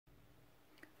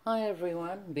Hi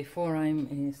everyone, before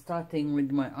I'm starting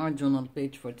with my art journal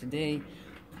page for today,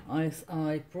 as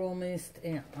I promised,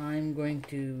 I'm going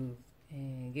to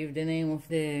give the name of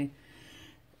the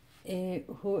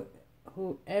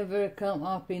whoever come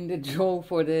up in the draw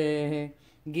for the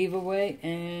giveaway,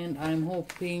 and I'm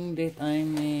hoping that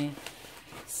I'm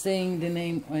saying the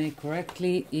name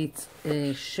correctly. It's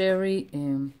Sherry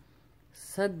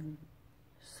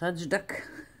Sajdak.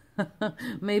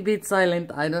 Maybe it's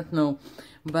silent, I don't know.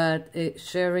 But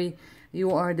Sherry,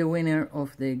 you are the winner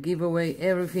of the giveaway.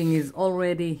 Everything is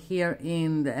already here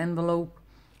in the envelope.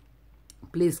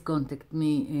 Please contact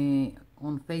me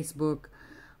on Facebook.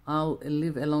 I'll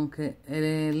leave a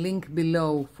link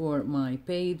below for my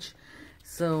page.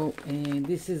 So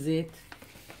this is it,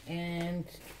 and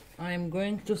I'm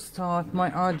going to start my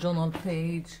art journal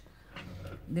page.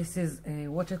 This is a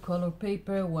watercolor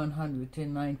paper,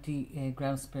 190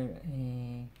 grams per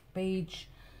page,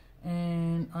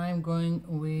 and I'm going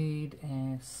with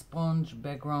a sponge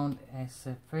background as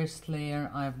a first layer.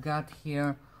 I've got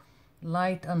here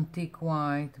light antique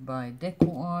white by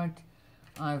Deco Art,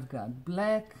 I've got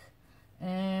black,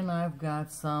 and I've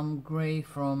got some gray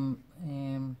from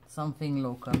something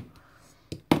local.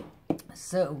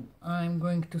 So I'm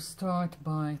going to start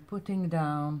by putting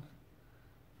down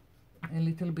a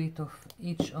little bit of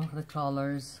each of the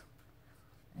colors,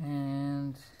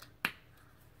 and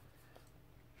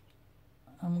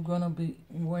I'm gonna be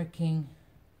working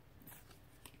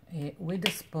with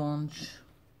the sponge.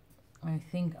 I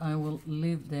think I will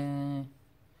leave the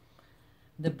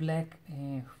black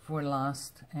for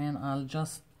last, and I'll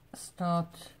just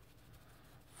start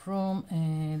from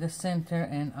the center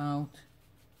and out.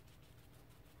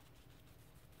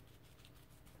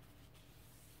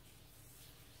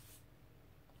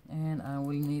 And I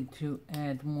will need to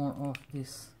add more of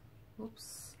this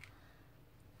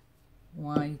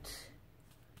white.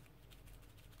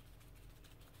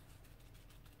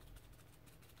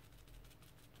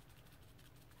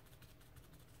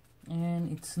 And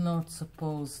it's not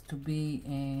supposed to be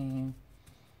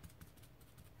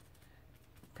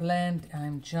planned.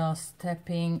 I'm just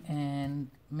tapping and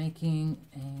making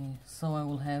so I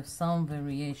will have some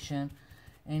variation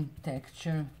in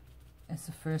texture as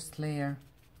a first layer.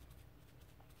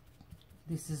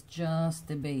 This is just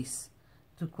the base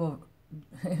to cover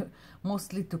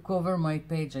mostly to cover my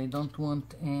page. I don't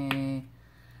want the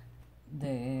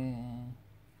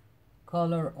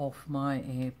color of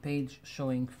my page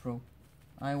showing through.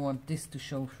 I want this to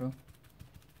show through.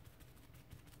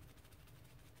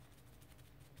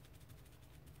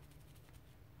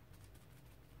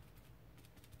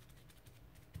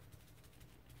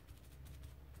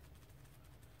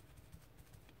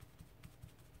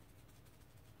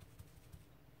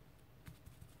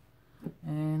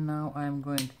 And now I'm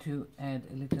going to add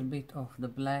a little bit of the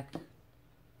black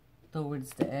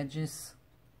towards the edges.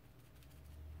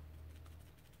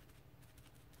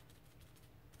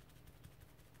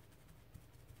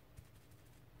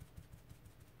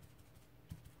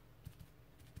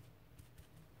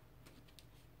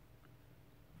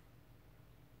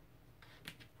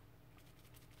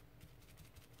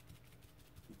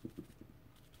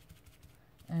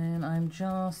 And I'm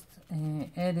just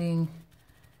adding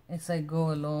as I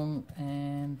go along,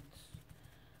 and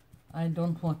I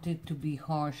don't want it to be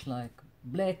harsh like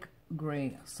black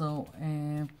gray. So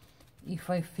if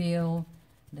I feel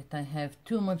that I have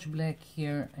too much black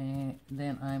here,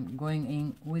 then I'm going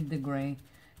in with the gray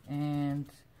and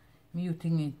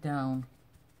muting it down.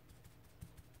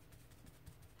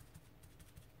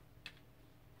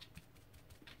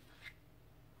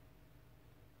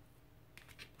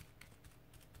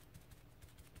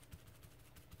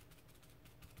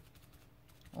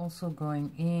 Also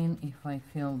going in if I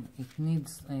feel it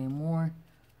needs more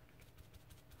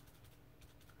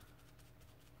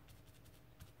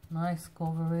nice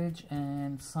coverage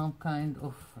and some kind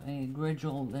of a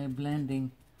gradual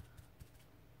blending.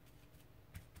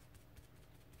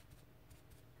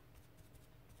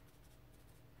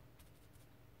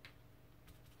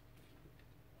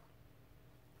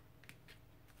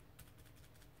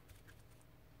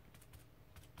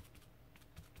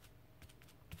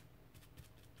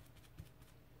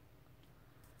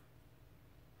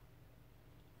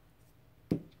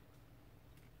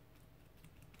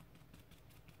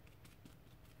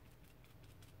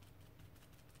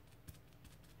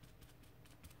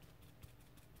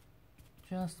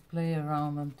 Just play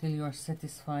around until you're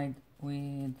satisfied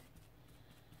with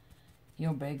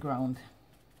your background.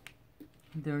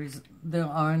 There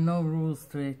are no rules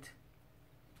to it.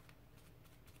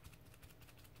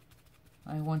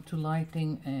 I want to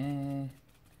lighten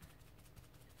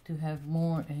to have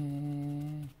more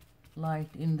light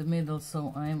in the middle,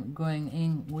 so I'm going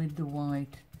in with the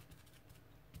white,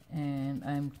 and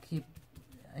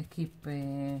I keep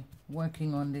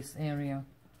working on this area.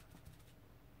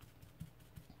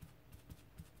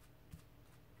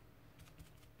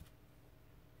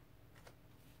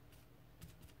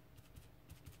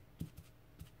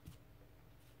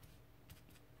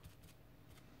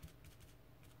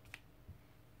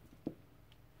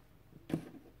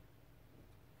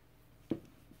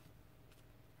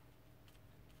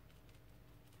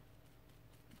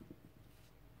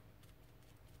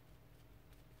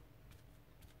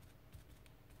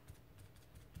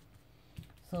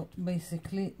 So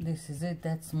basically this is it.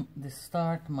 That's the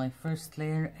start, my first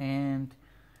layer, and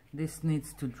this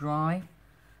needs to dry,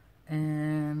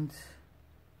 and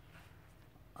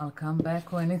I'll come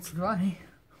back when it's dry.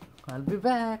 I'll be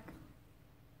back.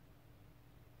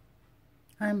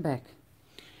 I'm back.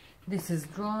 This is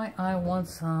dry. I want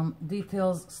some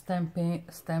details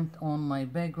stamped on my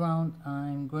background.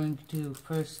 I'm going to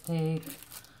first take,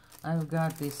 I've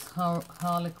got this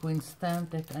Harlequin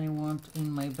stamp that I want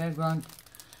in my background.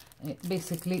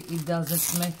 Basically, it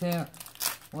doesn't matter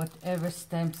whatever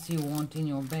stamps you want in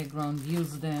your background,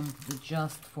 use them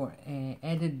just for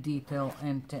added detail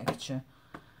and texture.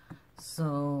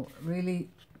 So really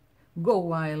go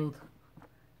wild,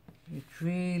 it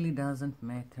really doesn't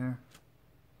matter.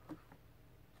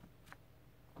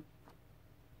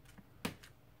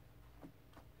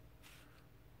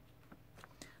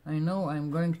 I know I'm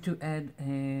going to add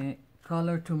a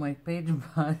color to my page,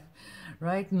 but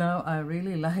right now I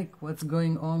really like what's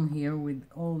going on here with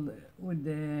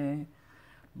the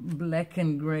black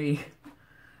and gray.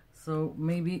 So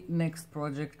maybe next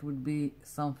project would be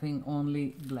something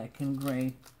only black and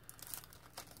gray.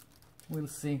 We'll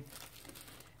see.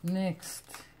 Next,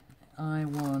 I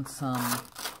want some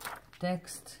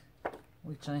text,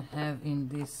 which I have in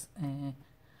this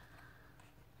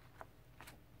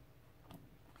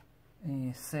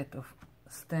set of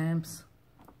stamps.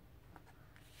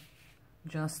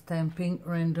 Just stamping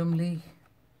randomly.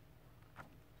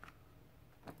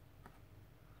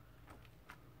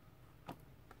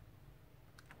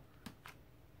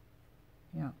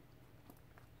 Yeah.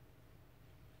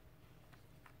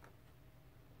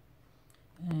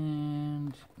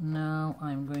 And now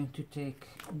I'm going to take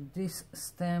this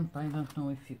stamp, I don't know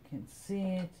if you can see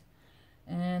it,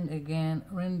 and again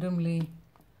randomly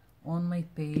on my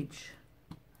page.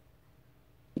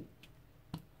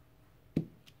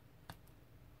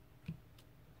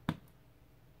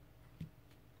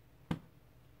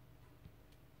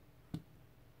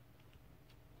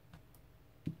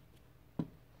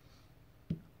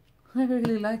 I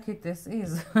really like it as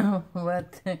is,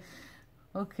 but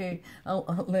okay, I'll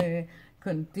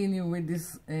continue with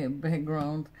this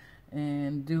background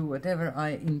and do whatever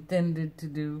I intended to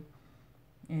do,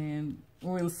 and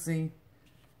we'll see.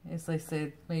 As I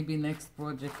said, maybe next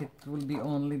project it will be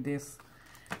only this.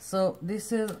 So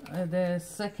this is the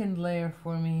second layer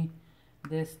for me,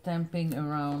 the stamping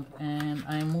around, and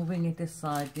I'm moving it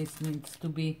aside. This needs to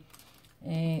be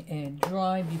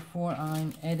dry before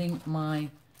I'm adding my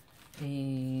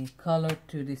color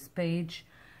to this page.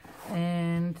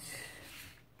 And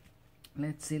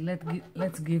let's see,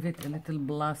 let's give it a little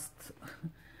blast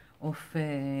of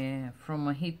from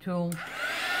a heat tool.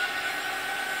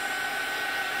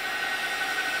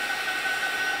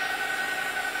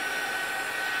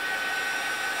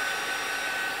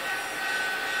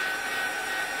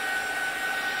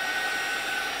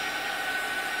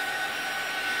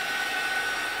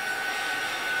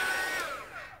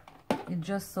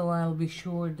 Just so I'll be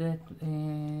sure that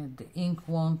the ink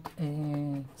won't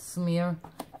smear.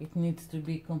 It needs to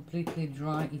be completely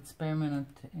dry. It's permanent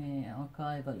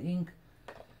archival ink,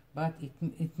 but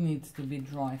it needs to be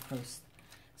dry first.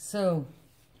 So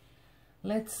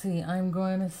let's see, I'm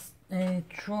going to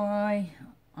try.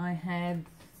 I had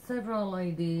several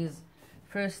ideas.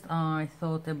 First I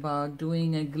thought about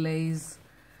doing a glaze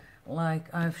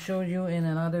like I've showed you in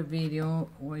another video,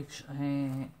 which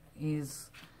is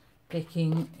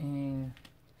taking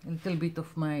a little bit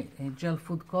of my gel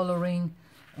food coloring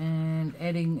and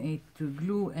adding it to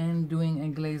glue and doing a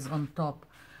glaze on top.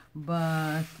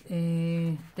 But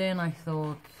then I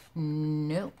thought,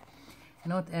 no,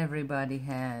 not everybody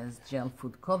has gel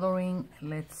food coloring.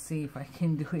 Let's see if I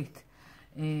can do it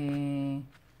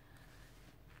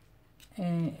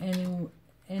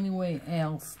anyway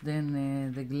else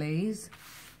than the glaze.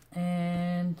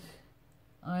 And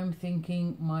I'm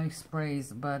thinking my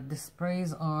sprays, but the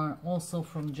sprays are also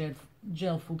from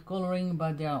gel food coloring,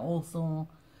 but they are also,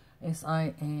 as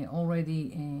I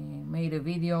already made a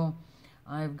video,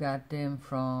 I've got them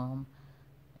from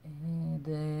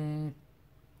the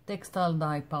textile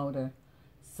dye powder,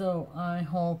 so I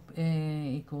hope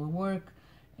it will work.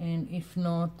 And if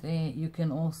not, you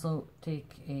can also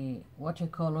take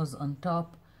watercolors on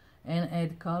top and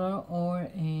add color, or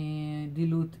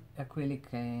dilute acrylic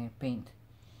paint.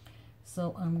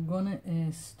 So I'm gonna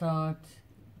start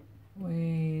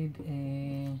with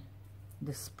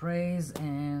the sprays,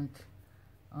 and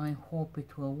I hope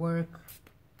it will work.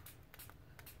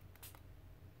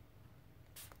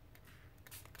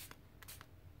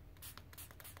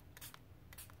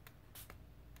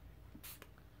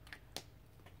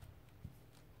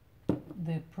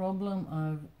 The problem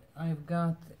I've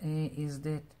got is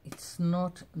that it's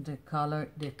not the color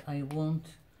that I want,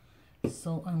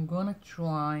 so I'm gonna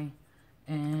try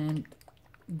and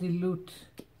dilute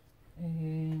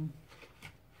an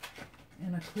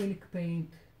acrylic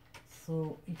paint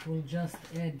so it will just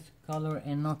add color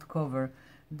and not cover.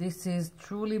 This is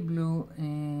Truly Blue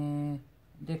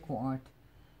Deco Art.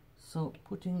 So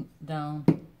putting down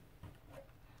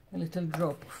a little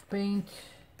drop of paint,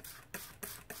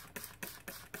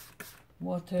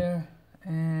 water,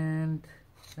 and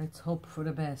let's hope for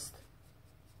the best,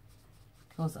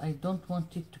 because I don't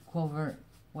want it to cover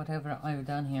whatever I've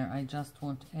done here. I just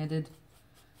want added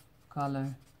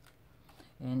color.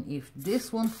 And if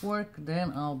this won't work,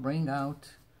 then I'll bring out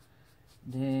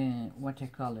the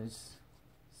watercolors.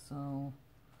 So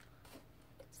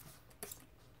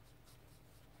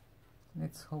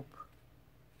let's hope.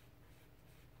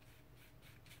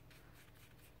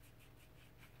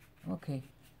 Okay,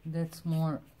 that's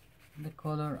more the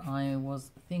color I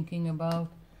was thinking about,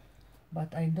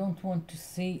 but I don't want to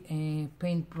see a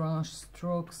paintbrush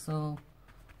stroke, so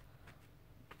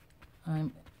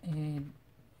I'm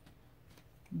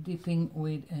dipping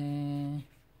with a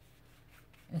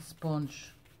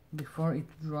sponge before it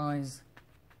dries.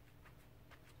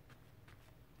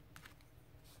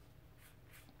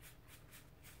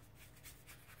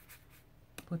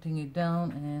 Putting it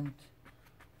down and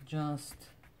just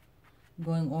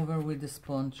going over with the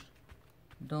sponge.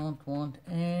 Don't want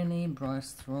any brush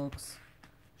strokes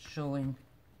showing.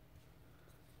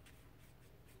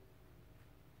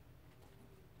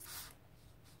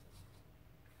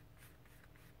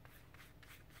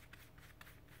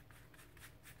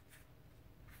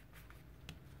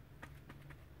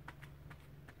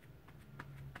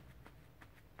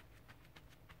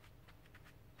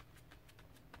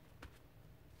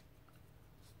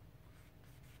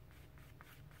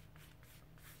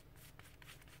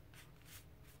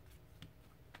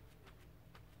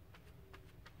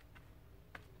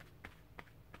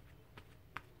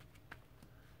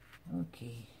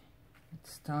 Okay,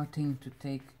 it's starting to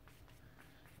take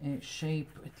a shape,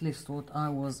 at least what I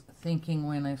was thinking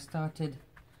when I started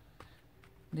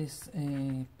this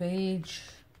page.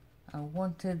 I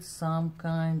wanted some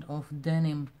kind of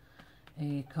denim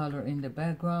color in the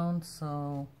background,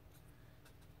 so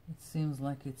it seems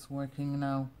like it's working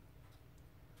now.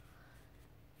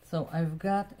 So I've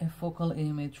got a focal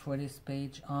image for this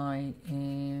page. I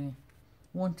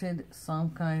wanted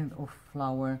some kind of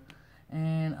flower,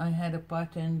 and I had a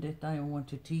pattern that I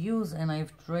wanted to use, and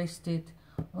I've traced it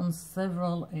on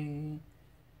several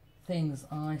things.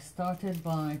 I started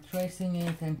by tracing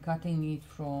it and cutting it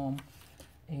from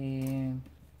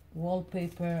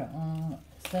wallpaper,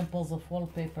 samples of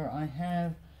wallpaper I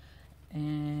have,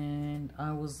 and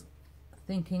I was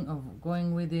thinking of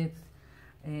going with it.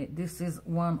 This is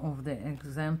one of the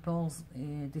examples.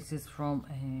 This is from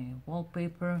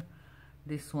wallpaper,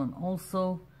 this one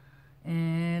also,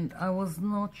 and I was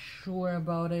not sure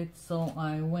about it, so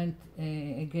I went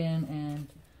again, and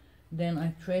then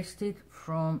I traced it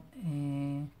from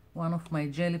one of my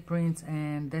jelly prints,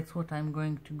 and that's what I'm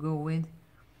going to go with.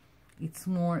 It's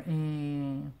more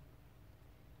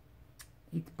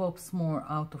it pops more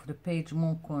out of the page,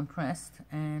 more contrast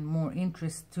and more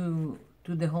interest to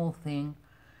the whole thing.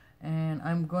 And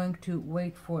I'm going to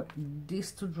wait for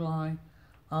this to dry.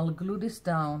 I'll glue this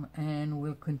down and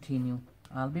we'll continue.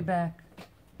 I'll be back.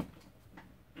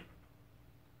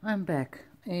 I'm back.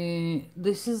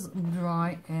 This is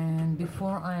dry, and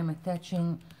before I'm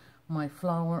attaching my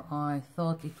flower, I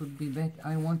thought it would be better.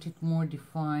 I want it more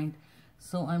defined,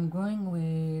 so I'm going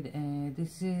with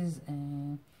this is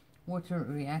a water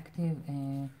reactive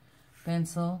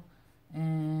pencil,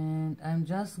 and I'm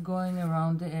just going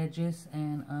around the edges,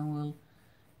 and I will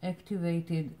activate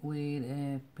it with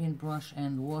a paintbrush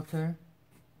and water.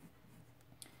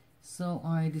 So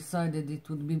I decided it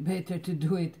would be better to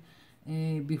do it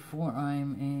before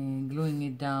I'm gluing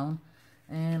it down,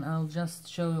 and I'll just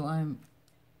show you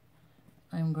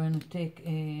I'm going to take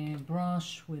a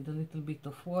brush with a little bit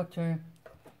of water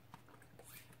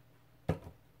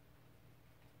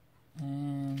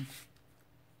and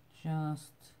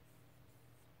just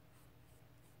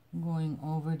going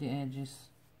over the edges.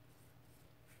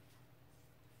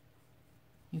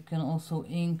 You can also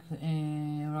ink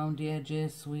around the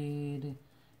edges with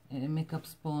a makeup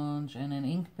sponge and an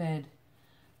ink pad.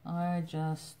 I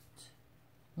just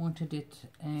wanted it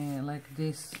like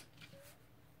this,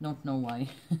 don't know why.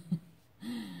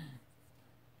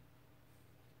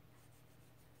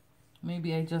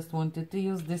 Maybe I just wanted to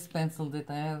use this pencil that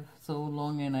I have so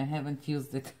long and I haven't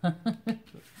used it.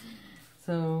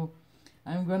 So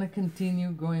I'm gonna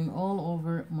continue going all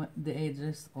over the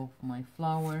edges of my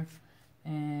flower,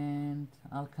 and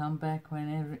I'll come back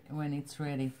when it's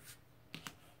ready.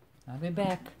 I'll be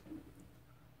back.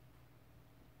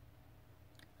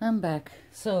 I'm back.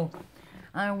 So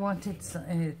I wanted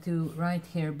to write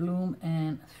here bloom,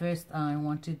 and first I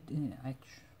wanted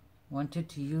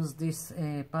to use these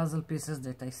puzzle pieces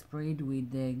that I sprayed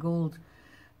with gold,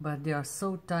 but they are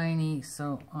so tiny,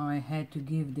 so I had to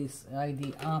give this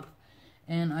idea up,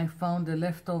 and I found the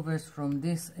leftovers from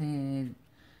this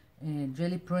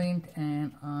jelly print,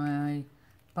 and I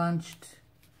punched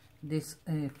these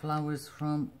flowers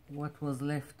from what was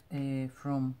left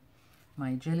from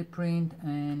my jelly print,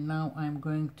 and now I'm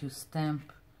going to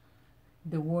stamp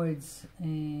the words,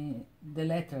 the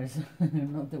letters,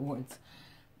 not the words,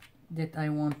 that I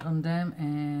want on them.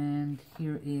 And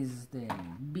here is the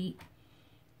B.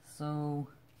 So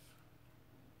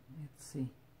let's see.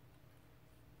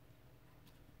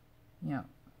 Yeah,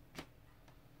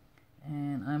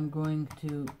 and I'm going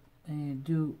to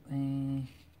do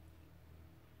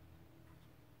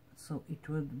so it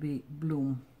would be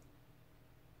bloom.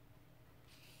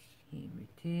 Here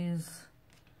it is.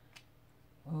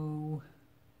 Oh,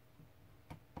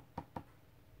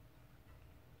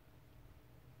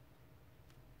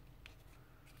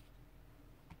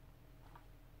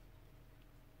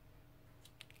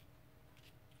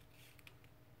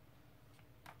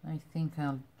 I think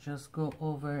I'll just go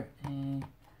over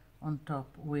on top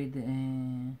with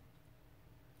a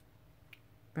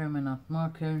permanent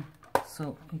marker,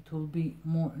 so it will be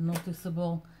more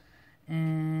noticeable.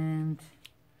 And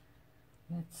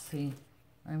let's see,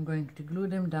 I'm going to glue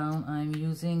them down. I'm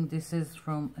using, this is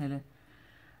from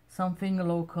something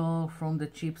local from the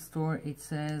cheap store. It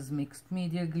says mixed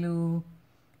media glue.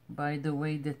 By the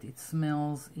way that it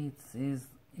smells,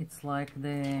 it's like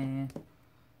the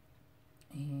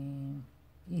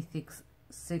Ethics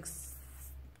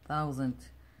 6000.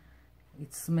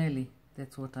 It's smelly,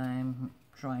 that's what I'm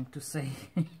trying to say.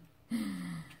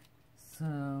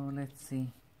 So let's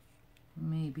see,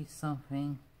 maybe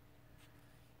something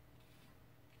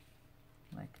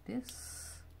like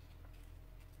this.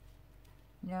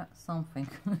 Yeah, something.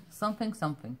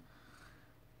 something.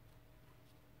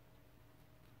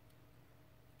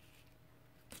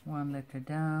 One letter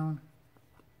down.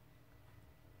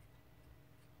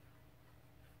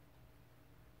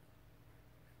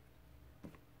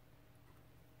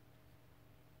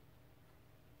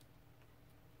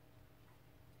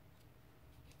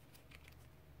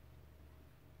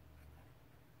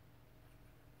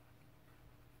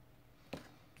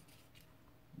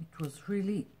 It was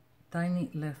really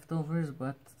tiny leftovers,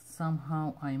 but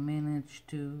somehow I managed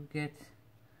to get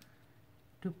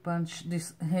to punch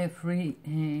this free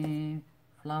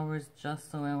flowers just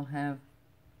so I'll have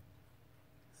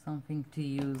something to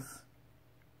use.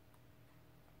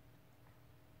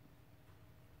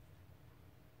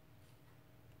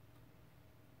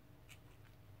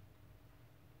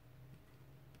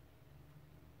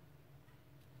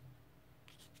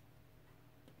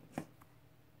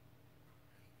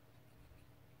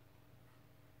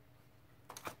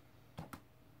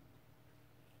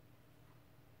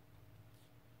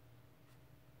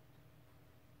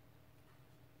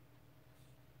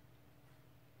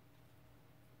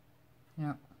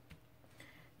 Yeah,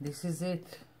 this is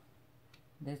it.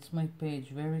 That's my page,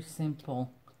 very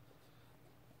simple.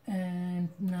 And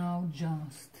now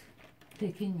just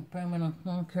taking a permanent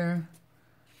marker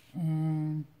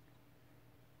and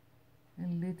a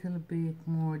little bit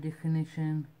more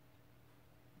definition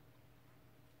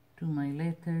to my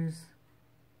letters.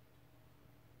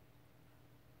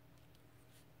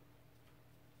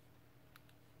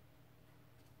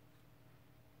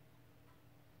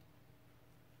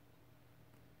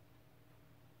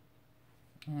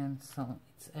 And so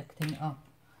it's acting up.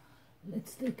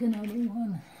 Let's take another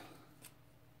one.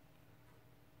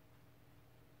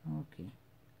 Okay,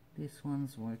 this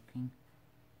one's working.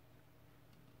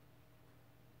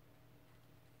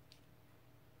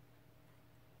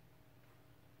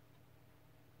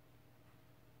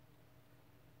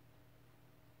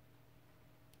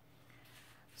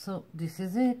 So this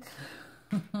is it.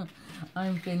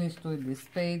 I'm finished with this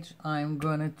page. I'm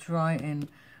gonna try and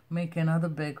make another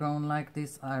background like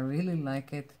this. I really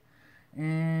like it,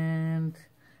 and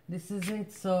this is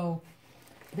it. So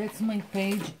that's my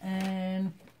page,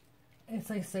 and as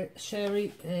I said,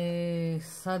 Sherry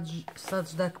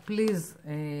Sajdak, please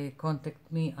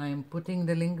contact me. I'm putting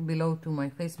the link below to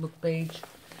my Facebook page,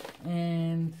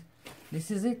 and this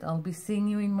is it. I'll be seeing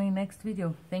you in my next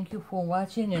video. Thank you for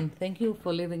watching, and thank you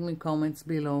for leaving me comments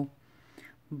below.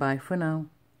 Bye for now.